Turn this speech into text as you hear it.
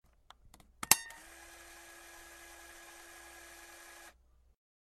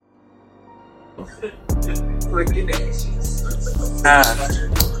Looking at you.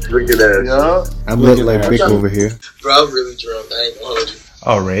 Looking at Yeah. I look like Vic over here. Bro, I'm really drunk. I ain't gonna hold you.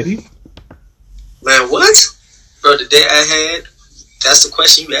 Already? Man, what? Bro, the day I had, that's the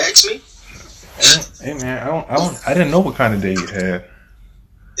question you asked me? Hey man, I didn't know what kind of day you had.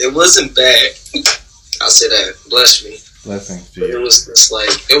 It wasn't bad. I'll say that. Bless me. Blessings to But you. it was just like,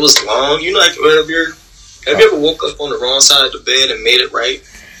 it was long. You know, like, have you ever woke up on the wrong side of the bed and made it right?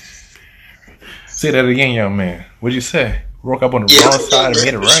 Say that again, young man. What'd you say? Woke up on the wrong side and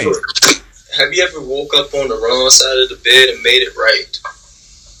made it right. Sure. Have you ever woke up on the wrong side of the bed and made it right?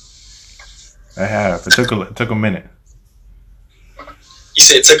 I have. It took a minute. You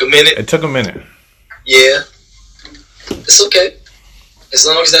said it took a minute? It took a minute. Yeah. It's okay. As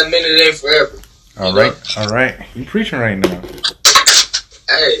long as that minute ain't forever. All right. You preaching right now.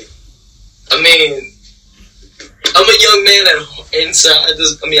 Hey, I mean, I'm a young man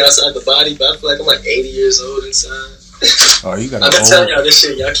outside the body, but I feel like I'm like 80 years old inside. Oh, you got. I've been telling y'all this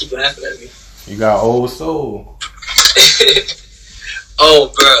shit. Y'all keep laughing at me. You got old soul.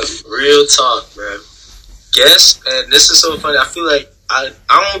 Oh, bro, real talk, bro. Guess, and this is so funny. I feel like I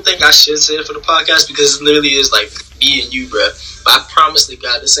don't think I should say it for the podcast because it literally is like me and you, bro. But I promise to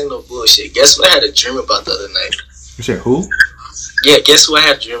God, this ain't no bullshit. Guess what I had a dream about the other night? You said who? Yeah, guess who I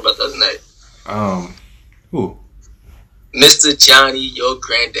had a dream about the other night? Who? Mr. Johnny, your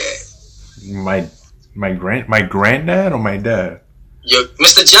granddad. My granddad or my dad? Yo,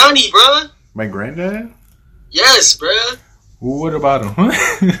 Mr. Johnny, bro. My granddad? Yes, bro. What about him?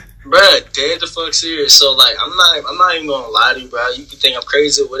 Bruh, dead the fuck serious. So like, I'm not even gonna lie to you, bro. You can think I'm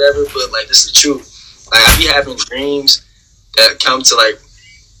crazy or whatever, but like, this is the truth. Like, I be having dreams that come to like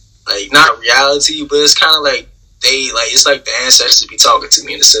not reality, but it's kind of like it's like the ancestors be talking to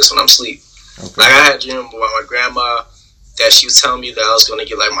me in a sense when I'm asleep. Okay. Like, I had a dream about my grandma that she was telling me that I was gonna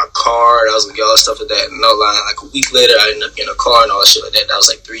get like my car, that I was gonna get all that stuff like that. And no lie, like a week later, I ended up getting a car and all that shit like that. That was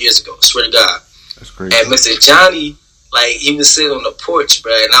like 3 years ago. I swear to God. That's crazy. And Mr. Johnny, like, he was sitting on the porch,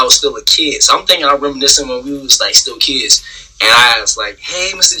 bro, and I was still a kid. So I'm thinking I'm reminiscing when we was, like, still kids. And I was like,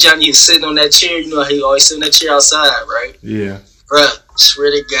 hey, Mr. Johnny, he's sitting on that chair. You know how he always sit on that chair outside, right? Yeah. Bro,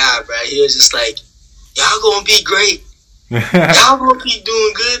 swear to God, bro, he was just like, y'all gonna be great. Y'all gonna be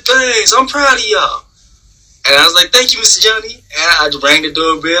doing good things. I'm proud of y'all. And I was like, thank you, Mr. Johnny. And I just rang the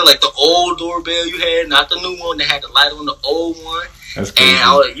doorbell, like the old doorbell you had, not the new one that had the light on, the old one. That's crazy.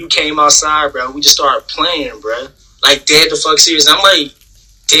 And you came outside, bro. We just started playing, bro. Like, dead the fuck serious. I'm like,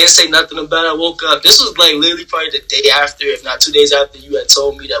 didn't say nothing about it. I woke up. This was like literally probably the day after, if not 2 days after you had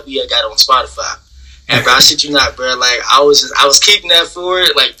told me that we had got on Spotify. And bro, I shit you not, bro. Like, I was keeping that for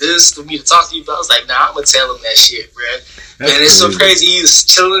it, like this, for me to talk to you. But I was like, nah, I'm gonna tell him that shit, bro. That's Man, it's so crazy. He was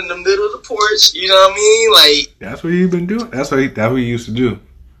chilling in the middle of the porch. You know what I mean? Like, that's what you've been doing. That's what he used to do.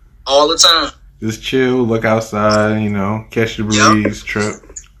 all the time. Just chill, look outside, catch the breeze, trip,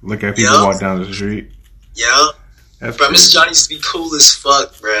 look at people walk down the street. Yeah. That's bro, crazy. Mr. Johnny used to be cool as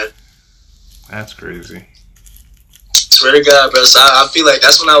fuck, bro. That's crazy. Swear to God, bro. So I feel like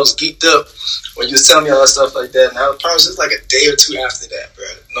that's when I was geeked up when you was telling me all that stuff like that. And I promise it's like a day or two after that, bro.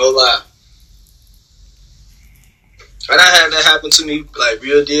 No lie. And I had that happen to me, like,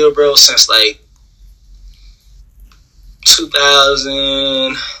 real deal, bro, since like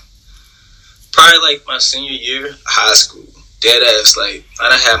 2000, probably like my senior year of high school. Dead ass. Like, I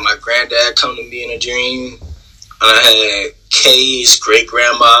done had my granddad come to me in a dream. I had Kay's great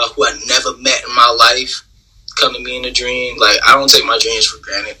grandma, who I never met in my life, come to me in a dream. Like, I don't take my dreams for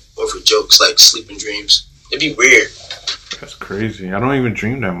granted or for jokes, like sleeping dreams. It'd be weird. That's crazy. I don't even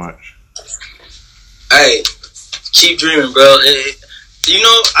dream that much. Hey, keep dreaming, bro. I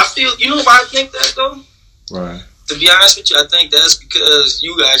feel, why I think that, though? Right. To be honest with you, I think that's because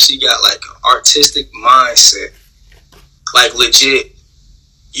you actually got, like, an artistic mindset. Like, legit.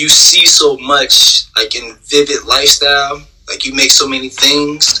 You see so much, like, in vivid lifestyle. Like, you make so many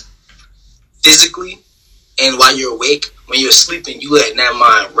things physically. And while you're awake, when you're sleeping, you letting that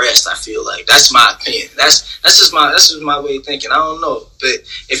mind rest, I feel like. That's my opinion. That's just my way of thinking. I don't know. But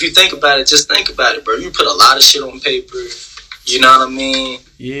if you think about it, just think about it, bro. You put a lot of shit on paper. You know what I mean?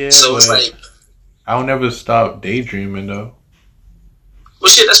 Yeah. So it's like, I'll never stop daydreaming, though. well,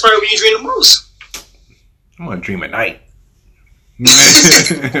 shit, that's probably when you dream the most. I'm going to dream at night.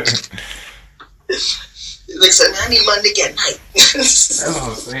 Like, so I need my nigga at night. That's what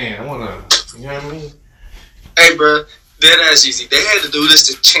I'm saying. I want to, you know what I mean? Hey, bro, dead ass easy. They had to do this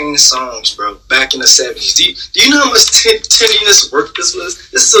to change songs, bro, back in the 70s. Do you know how much tedious work this was?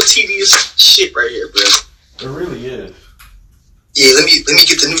 This is so tedious shit right here, bro. It really is. Yeah, let me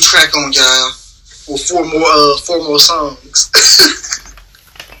get the new track on, y'all. Or four more songs.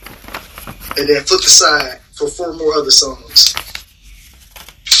 and then flip the side for 4 more other songs.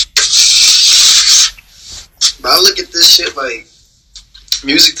 But I look at this shit like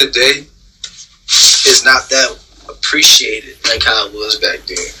music today is not that appreciated like how it was back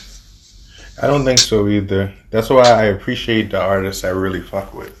then. I don't think so either. That's why I appreciate the artists I really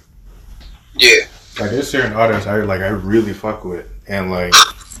fuck with. Yeah. Like there's certain artists I really fuck with, and like,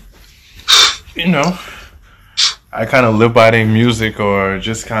 you know, I kind of live by their music, or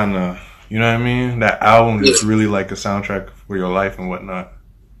just kind of, you know what I mean? That album is really like a soundtrack for your life and whatnot.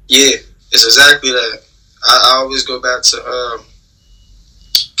 Yeah, it's exactly that. I always go back to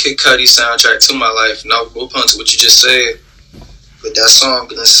Kid Cudi's soundtrack to my life. No pun to what you just said, but that song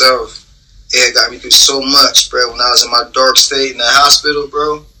in itself, it got me through so much, bro. When I was in my dark state in the hospital,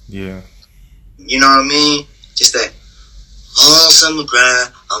 bro. Yeah. You know what I mean? Just that, I'm on summer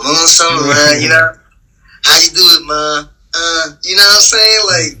grind, I'm on summer grind, you know? How you do it, man? You know what I'm saying?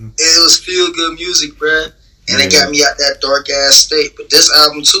 Like, it was feel good music, bro. And it got me out that dark ass state. But this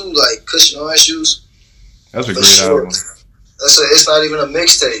album too, like Cushion Orange Juice. That's a great album. It's not even a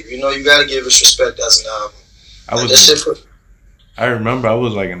mixtape. You know, you gotta give it respect as an album. I remember I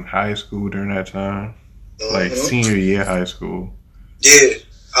was like in high school during that time. Like senior year high school. Yeah.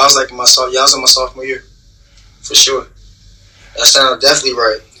 I was like in my sophomore year. For sure. That sounds definitely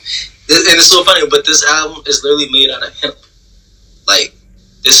right. And it's so funny, but this album is literally made out of hemp. Like,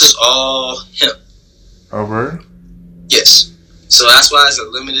 this is all hemp. Over? Yes. So that's why it's a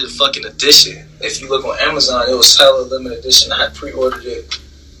limited fucking edition. If you look on Amazon, it was hella limited edition. I had pre-ordered it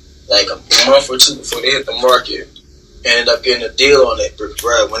like a month or two before they hit the market. Ended up getting a deal on it. But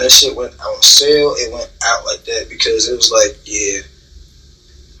bro, when that shit went on sale, it went out like that because it was like, yeah.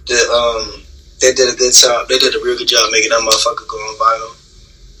 They did a good job. They did a real good job making that motherfucker go on vinyl.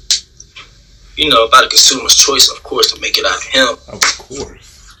 You know, about the consumer's choice, of course, to make it out of hemp. Of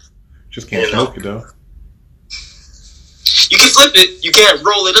course. Just can't smoke it, though. You can flip it. You can't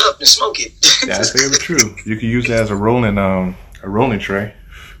roll it up and smoke it. Yeah, that's very true. You can use it as a rolling tray.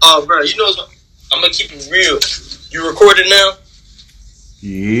 Oh, bro, you know, I'm going to keep it real. You recording now?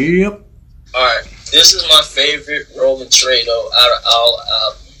 Yep. All right. This is my favorite rolling tray, though, out of all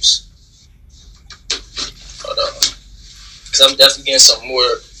albums. Hold on. Because I'm definitely getting some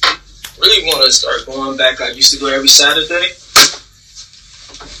more. Really want to start going back. I used to go every Saturday.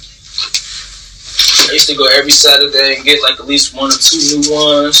 I used to go every Saturday and get like at least 1 or 2 new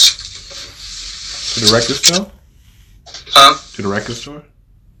ones. To the record store? Huh? To the record store?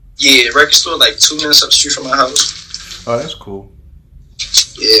 Yeah, record store like 2 minutes up the street from my house. Oh, that's cool.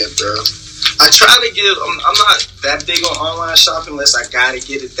 Yeah, bro. I try to give. I'm not that big on online shopping unless I gotta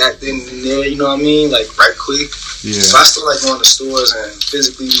get it that then and there. You know what I mean? Like right quick. Yeah. So I still like going to stores and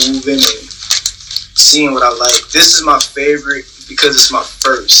physically moving and seeing what I like. This is my favorite because it's my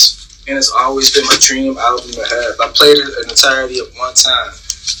first, and it's always been my dream album to have. I played it an entirety at one time.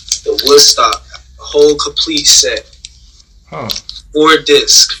 The Woodstock, a whole complete set. Huh. 4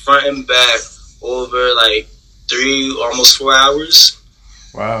 discs, front and back, over like 3, almost 4 hours.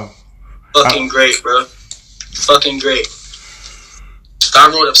 Wow. Fucking great, bro. Fucking great. I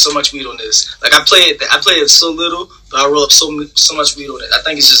rolled up so much weed on this. Like I played it so little, but I rolled up so much weed on it. I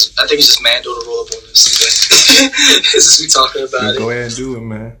think it's just Mando to roll up on this. Since we talking about it. Go ahead and do it,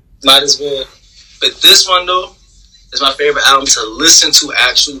 man. Might as well. But this one though is my favorite album to listen to.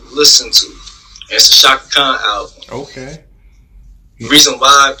 Actually listen to. And it's a Shaka Khan album. Okay. Yeah. Reason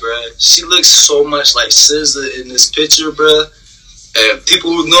why, bro? She looks so much like SZA in this picture, bro. And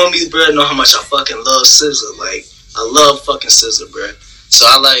people who know me, bro, know how much I fucking love SZA. Like, I love fucking SZA, bro. So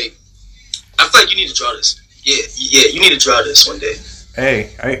I feel like you need to draw this. Yeah, you need to draw this one day.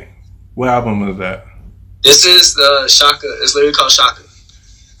 Hey, what album is that? This is the Shaka. It's literally called Shaka.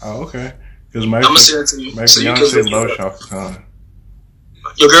 Oh, okay. Because I'm gonna send it to you. My fiance loves Shaka Khan.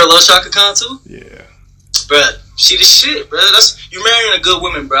 Your girl loves Shaka Khan too? Yeah. Bruh, she the shit, bruh. You marrying a good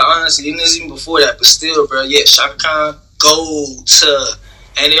woman, bruh. Honestly, even before that, but still, bruh. Yeah, Shaka Khan. Gold to,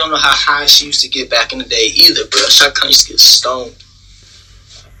 and they don't know how high she used to get back in the day either, bro. Shaka Khan used to get stoned.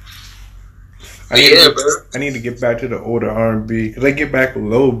 I need to get back to the older R&B because I get back a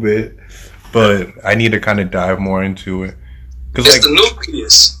little bit, but I need to kind of dive more into it. Cause it's the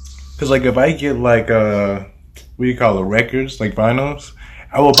nucleus. Because like if I get like what do you call it, records like vinyls,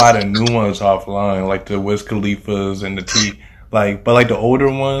 I will buy the new ones offline, like the Wiz Khalifas and the T. Like, but like the older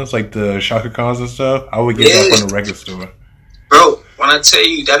ones, like the Shaka Khans and stuff, I would get that from the record store. Bro, when I tell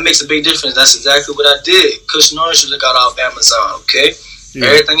you that makes a big difference, that's exactly what I did. Cushion Orange Juice got off Amazon, okay? Yeah.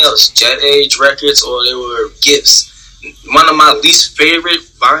 Everything else, Jet Age Records, or they were gifts. One of my least favorite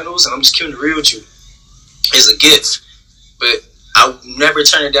vinyls, and I'm just keeping it real with you, is a gift. But I never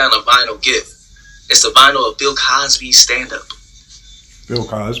turn it down a vinyl gift. It's the vinyl of Bill Cosby's stand up. Bill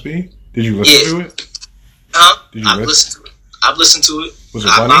Cosby? Did you listen to it? Huh? Did you I've listened to it. I've listened to it. Was it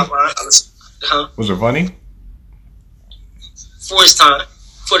funny? Huh? Was it funny? For its time.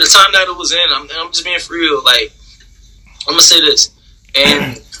 For the time that it was in, I'm just being for real. Like, I'm gonna say this.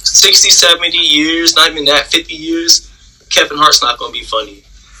 In 60, 70 years, not even that, 50 years, Kevin Hart's not gonna be funny.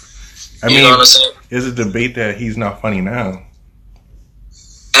 You know what I'm saying? There's a debate that he's not funny now.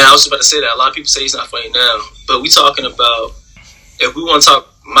 And I was about to say that. A lot of people say he's not funny now. But we talking about, if we want to talk,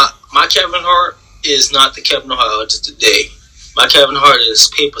 my Kevin Hart is not the Kevin Hart of today. My Kevin Hart is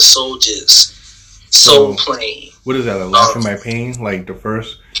Paper Soldiers, Soul Plane. What is that, a Laugh in My Pain? Like the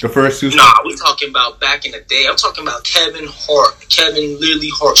first two? Nah, we talking about back in the day. I'm talking about Kevin Hart. Kevin Lily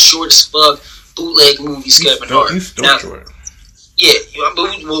Hart, short as fuck, bootleg movies, Kevin Hart. He's still short. Yeah, but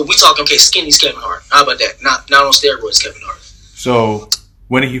we talking, okay, skinny's Kevin Hart. How about that? Not on steroids, Kevin Hart. So,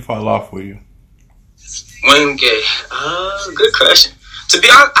 when did he fall off with you? When gay? Good question. To be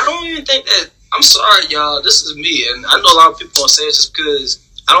honest, I don't even think that, I'm sorry, y'all, this is me, and I know a lot of people gonna say it just because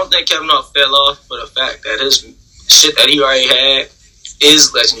I don't think Kevin Hart fell off for the fact that his shit that he already had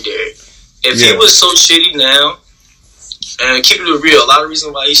is legendary. If he was so shitty now, and keep it real, a lot of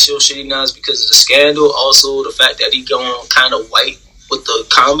reasons why he's so shitty now is because of the scandal, also the fact that he going kind of white with the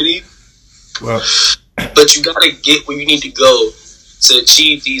comedy. Well, but you gotta get where you need to go to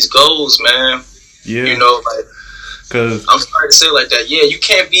achieve these goals, man. Yeah. You know, like, cause I'm sorry to say it like that. Yeah, you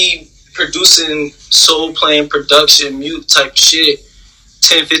can't be producing soul playing production mute type shit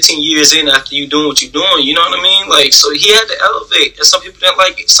 10, 15 years in after you doing what you're doing. You know what I mean? Like, so he had to elevate. And some people didn't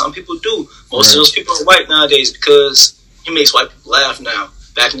like it. Some people do. Most of those people are white nowadays because he makes white people laugh now.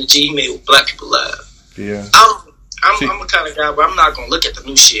 Back in the G, he made black people laugh. Yeah. I'm a kind of guy where I'm not going to look at the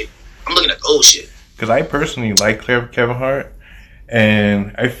new shit. I'm looking at the old shit. Because I personally like Kevin Hart.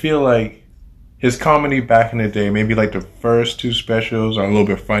 And I feel like his comedy back in the day, maybe like the first two specials are a little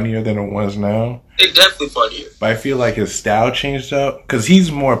bit funnier than the ones now. They're definitely funnier. But I feel like his style changed up. Because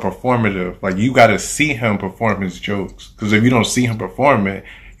he's more performative. Like, you got to see him perform his jokes. Because if you don't see him perform it,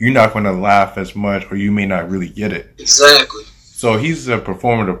 you're not going to laugh as much, or you may not really get it. Exactly. So he's a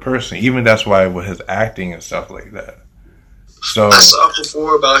performative person. Even that's why with his acting and stuff like that. So I saw him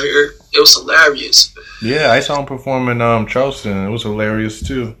perform out here. It was hilarious. Yeah, I saw him perform in Charleston. It was hilarious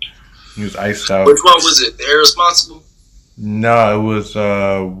too. He was iced out. Which one was it? The Irresponsible? No, it was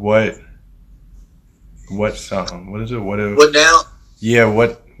what song? What is it? What now? Yeah,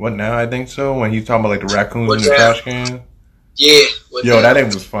 what now? I think so. When he's talking about like the raccoons in the trash can. Yeah. That thing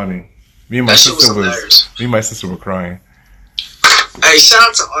was funny. Me and my sister were crying. Hey, shout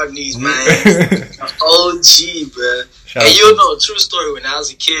out to Arnese, man. OG, bro. And you'll know a true story when I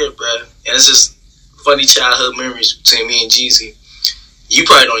was a kid, bro. And it's just funny childhood memories between me and Jeezy. You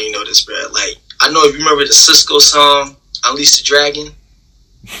probably don't even know this, bro. Like, I know if you remember the Cisco song, Unleash the Dragon.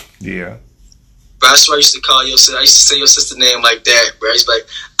 Yeah. Bro, that's why I used to call your sister. I used to say your sister's name like that, bro. He's like,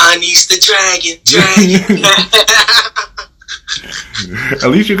 Unleash the Dragon. At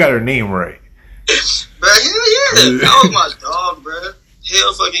least you got her name right. Bro, hell yeah. That was my dog, bro.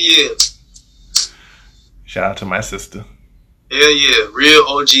 Hell fucking yeah. Shout out to my sister. Hell yeah. Real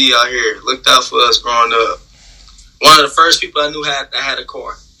OG out here. Looked out for us growing up. One of the first people I knew that had a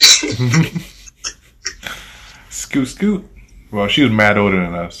car. Scoot. Well, she was mad older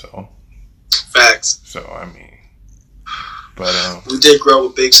than us, so. Facts. So, I mean. But, we did grow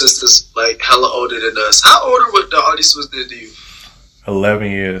with big sisters, like, hella older than us. How older were the artists was than you?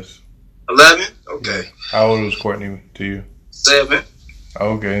 11 years. 11? Okay. How old was Courtney to you? 7.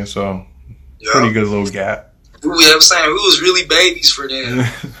 Okay, so pretty good little gap. We was really babies for them.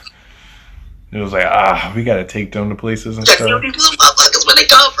 It was like, we gotta take them to places and stuff. You know these little motherfuckers when they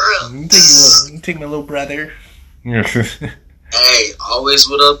come for Take my little brother. Hey, always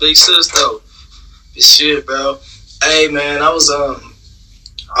with our big sis though. This shit, bro. Hey man, I was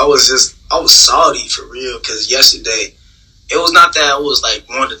salty for real because yesterday it was not that I was like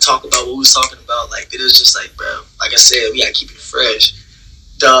wanting to talk about what we was talking about. Like, it was just like, bro, like I said, we gotta keep it fresh.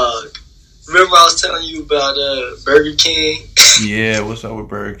 Dog, remember I was telling you about Burger King? Yeah, what's up with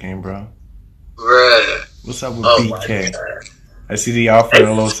Burger King, bro? Bruh. What's up with BK? I see the offering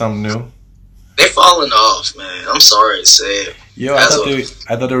a little something new. They falling off, man. I'm sorry to say it. Yo, I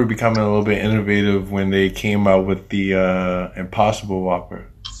thought they were becoming a little bit innovative when they came out with the Impossible Whopper.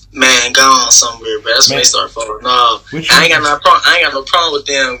 Man, gone somewhere, but that's when they start falling off. I ain't got no problem with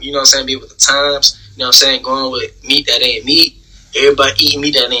them, you know what I'm saying, being with the times, you know what I'm saying, going with meat that ain't meat. Everybody eating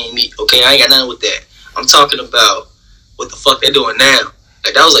meat that ain't meat. Okay, I ain't got nothing with that. I'm talking about what the fuck they doing now.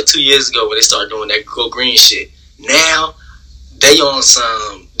 Like, that was like 2 years ago when they started doing that Go Green shit. Now, they on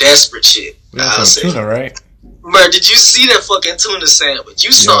some desperate shit. I'll say tuna, right? Bro, did you see that fucking tuna sandwich?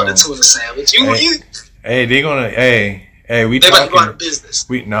 You saw the tuna sandwich. Hey, they gonna we they talking. about to go out of business.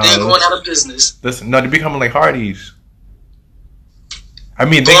 They're going out of business. Listen, no, they're becoming like Hardee's. I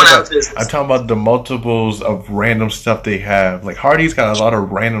mean, I'm talking about the multiples of random stuff they have. Like Hardee's got a lot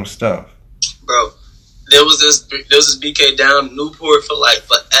of random stuff. Bro, there was this BK down in Newport for like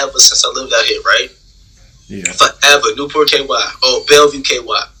forever since I lived out here, right? Yeah. Forever. Newport KY. Oh, Bellevue KY.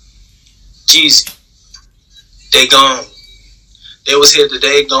 Jeezy. They gone. They was here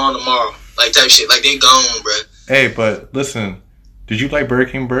today, gone tomorrow. Like type shit. Like they gone, bro. Hey, but listen, did you like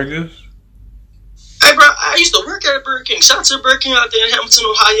Burger King burgers? Hey, bro, I used to work at Burger King. Shout out to Burger King out there in Hamilton,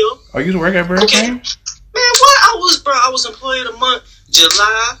 Ohio. Oh, you used to work at Burger King? Man, what? I was employee of the month,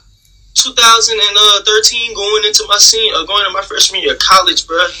 July 2013, going into my freshman year of college,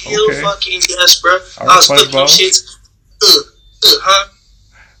 bro. Hell fucking yes, bro. I was flipping them shits. Huh?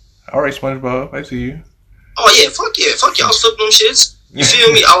 All right, SpongeBob, I see you. Oh yeah, fuck yeah, I was flipping them shits. You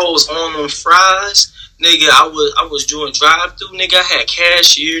feel me? I was on them fries, nigga. I was doing drive-through, nigga. I had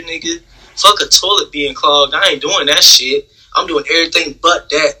cashier, nigga. Fuck a toilet being clogged. I ain't doing that shit. I'm doing everything but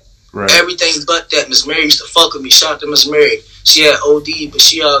that. Right. Everything but that. Miss Mary used to fuck with me. Shout out to Miss Mary. She had OD, but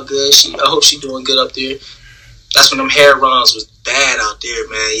she all good. I hope she doing good up there. That's when them hair runs was bad out there,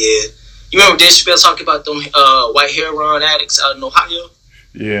 man. Yeah. You remember Dave Chappelle talking about them white hair run addicts out in Ohio?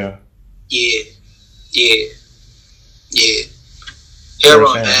 Yeah. Yeah. Hair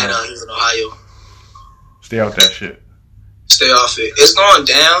run bad out here in Ohio. Stay off that shit. Stay off it. It's going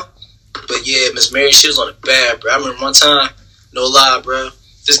down. But yeah, Miss Mary, she was on it bad, bro. I remember one time, no lie, bro.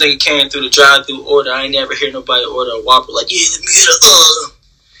 This nigga came through the drive-through order. I ain't never hear nobody order a Whopper. Like, yeah, let me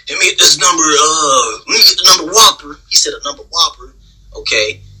get this number, let me get the number Whopper. He said a number Whopper.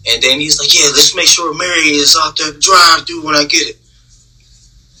 Okay. And then he's like, yeah, let's make sure Mary is out there drive-through when I get it.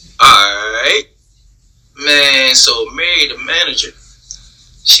 Alright. Man, so Mary, the manager,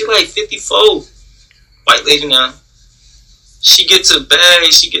 she like 54. White lady now. She gets a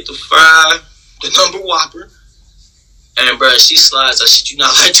bag, she get the fry, the number Whopper. And bro, she slides. I shit you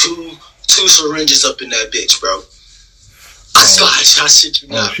not, like two syringes up in that bitch, bro. I shit you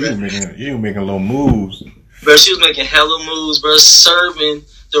not, bro. You making little moves, bro. She was making hella moves, bro. Serving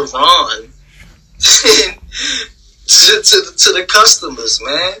the Ron to the customers,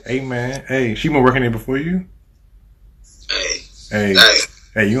 man. Hey, man. Hey, she been working there before you? Hey,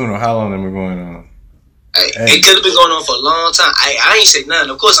 you don't know how long they've been going on. Hey. It could have been going on for a long time. I ain't say nothing.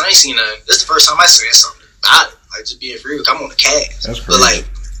 Of course, I ain't seen nothing. This is the first time I said something about it. Like, just being free. I'm on the cast. That's crazy. But, like,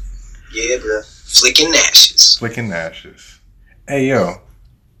 yeah, bro. Flicking Nashes. Hey, yo.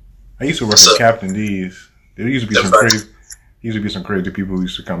 I used to work at Captain D's. There used to be some crazy people who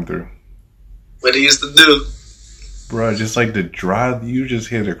used to come through. What they used to do? Bro, just like the drive, you just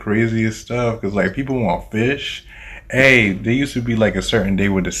hear the craziest stuff. Because, like, people want fish. Hey, there used to be, like, a certain day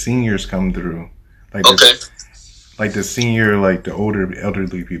where the seniors come through. Like the senior, like the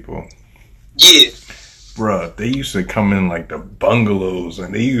elderly people. Yeah. Bruh, they used to come in like the bungalows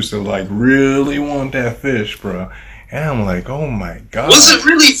and they used to like really want that fish, bruh. And I'm like, oh my God. Was it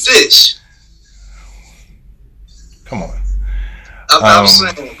really fish? Come on. I'm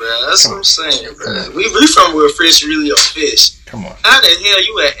saying, bro. That's what I'm saying, bro. We from where fish really are fish. Come on. How the hell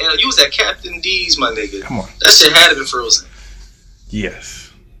you was at Captain D's, my nigga? Come on. That shit had to be frozen. Yes.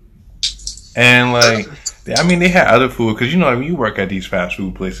 And like, I mean, they had other food because you know when you work at these fast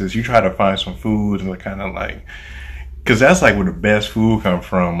food places, you try to find some food and like kind of like, because that's like where the best food come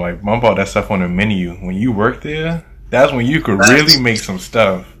from. Like, bump all that stuff on the menu. When you work there, that's when you could really make some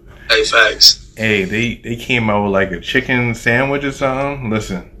stuff. Hey, facts. Hey, they came out with like a chicken sandwich or something.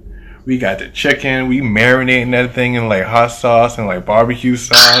 Listen, we got the chicken, we marinating that thing in like hot sauce and like barbecue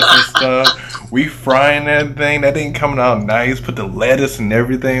sauce and stuff. We frying that thing coming out nice. Put the lettuce and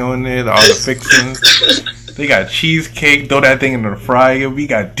everything on there, all the fixings. They got cheesecake, throw that thing in the fryer. We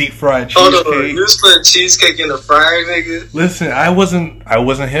got deep fried cheesecake. Hold on, you was putting cheesecake in the fryer, nigga? Listen, I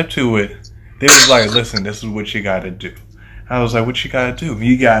wasn't hip to it. They was like, listen, this is what you gotta do. I was like, what you gotta do?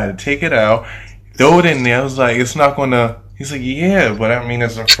 You gotta take it out, throw it in there. I was like, it's not gonna. He's like, yeah, but I mean,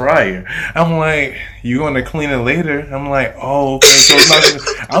 it's a fryer. I'm like, you gonna clean it later? I'm like, oh, okay. So it's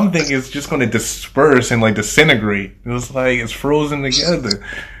not. I'm thinking it's just gonna disperse and like disintegrate. It was like it's frozen together.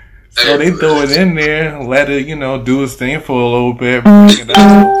 So they throw it in there, let it, do its thing for a little bit, bring it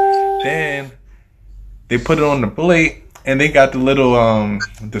out. Then they put it on the plate, and they got the little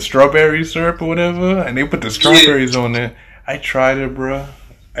the strawberry syrup or whatever, and they put the strawberries on it. I tried it, bro.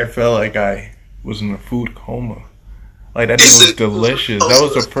 I felt like I was in a food coma. Like, that thing was delicious. That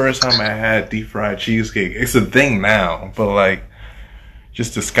was the first time I had deep fried cheesecake. It's a thing now, but like,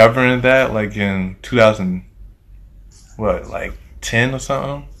 just discovering that like in 2000, what, like 10 or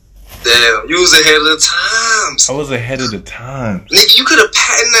something. Damn, you was ahead of the times. I was ahead of the times. Nigga, you could have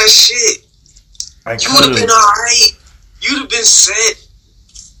patented that shit. You would have been alright. You'd have been set.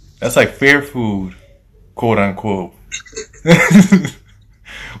 That's like fair food, quote unquote.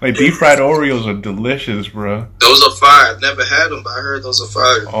 Like deep fried Oreos are delicious, bro. Those are fire. I've never had them, but I heard those are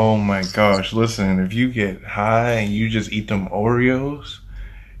fire. Oh my gosh! Listen, if you get high and you just eat them Oreos,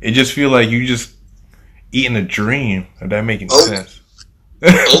 it just feel like you just eating a dream. If that making sense.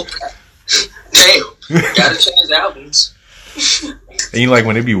 Oh. Damn. Gotta change albums. And you like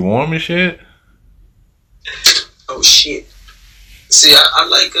when it be warm and shit? Oh shit. See, I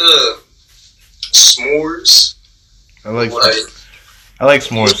like s'mores. I like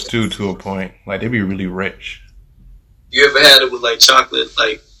s'mores too, to a point. Like they be really rich. You ever had it with like chocolate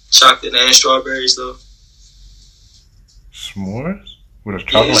and strawberries though? S'mores? With a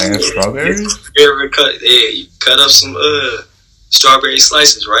chocolate and strawberries? You ever cut up some strawberry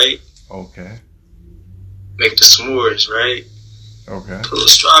slices, right? Okay. Make the s'mores, right? Okay. Put a little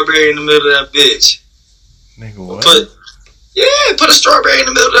strawberry in the middle of that bitch. Nigga, what? Put a strawberry in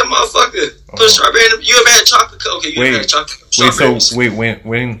the middle of that motherfucker. Put a strawberry in the... You ever had chocolate coke? Okay, you ever had chocolate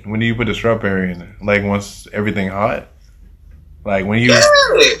when do you put the strawberry in it? Like once everything hot? Like when you... Yeah,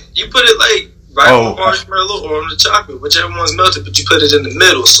 you put it like right on the marshmallow or on the chocolate, whichever one's melted, but you put it in the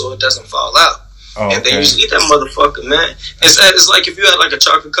middle so it doesn't fall out. Oh, and then you just eat that motherfucker, man. It's like if you had like a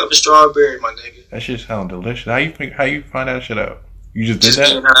chocolate cup of strawberry, my nigga. That shit sound delicious. How you find that shit out? You just did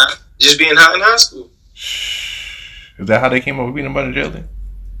that? Being high in high school. Is that how they came up with peanut butter jelly?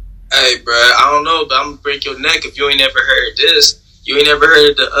 Hey, bro, I don't know, but I'm gonna break your neck if you ain't never heard this. You ain't never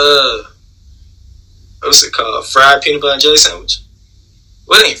heard the what's it called? Fried peanut butter and jelly sandwich?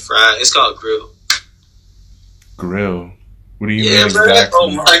 Well, it ain't fried. It's called grill. Grill. What do you mean exactly?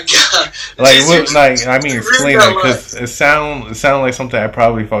 Oh my god! Like what? Like I mean, explain that because it sound like something I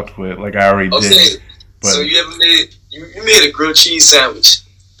probably fucked with. Like I already did. But, so you ever made a grilled cheese sandwich?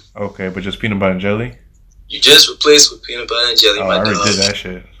 Okay, but just peanut butter and jelly. You just replaced with peanut butter and jelly, my dog. I already did that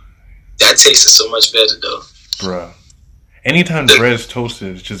shit. That tasted so much better though, bruh. Anytime the bread's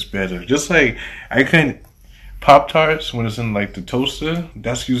toasted, it's just better. Just like I couldn't Pop-Tarts when it's in like the toaster.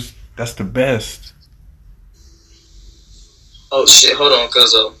 That's the best. Oh shit! Hold on,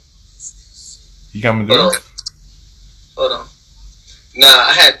 cuzzo. You got me there? Hold on. Nah,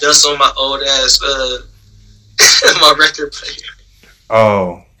 I had dust on my old ass my record player.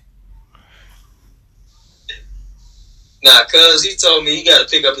 Oh. Nah, cuz he told me he got to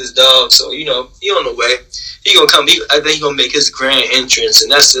pick up his dog, so he on the way. He gonna come. I think he gonna make his grand entrance,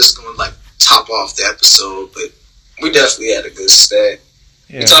 and that's just gonna like top off the episode. But we definitely had a good stay.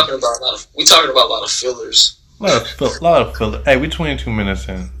 Yeah. We talking about a lot of fillers. A lot of filler. Hey, we 22 minutes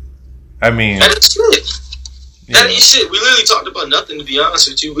in. I mean, that ain't shit. Yeah. That ain't shit. We literally talked about nothing. To be honest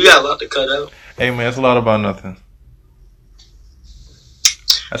with you, we got a lot to cut out. Hey man, it's a lot about nothing.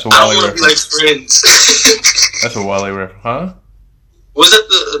 That's a Wale reference. I don't want to be like Friends. That's a Wale reference, huh? Was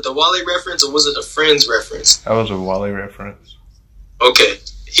that the Wale reference or was it the Friends reference? That was a Wale reference. Okay,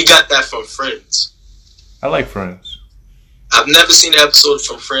 he got that from Friends. I like Friends. I've never seen an episode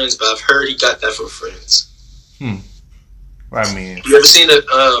from Friends, but I've heard he got that from Friends. I mean, you ever seen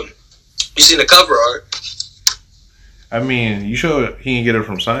you seen the cover art? I mean, you sure he didn't get it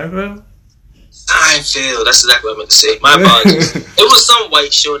from Seinfeld? Seinfeld, that's exactly what I meant to say. My apologies. It was some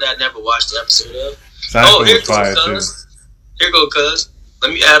white show that I never watched the episode of. Seinfeld was fire too. Here go, cuz.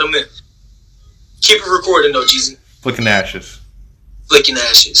 Let me add him in. Keep it recording though, Jeezy. Flicking ashes. Flicking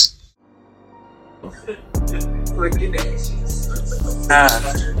ashes. Flicking ashes.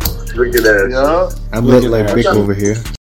 Look at that. I'm looking like Vic over here.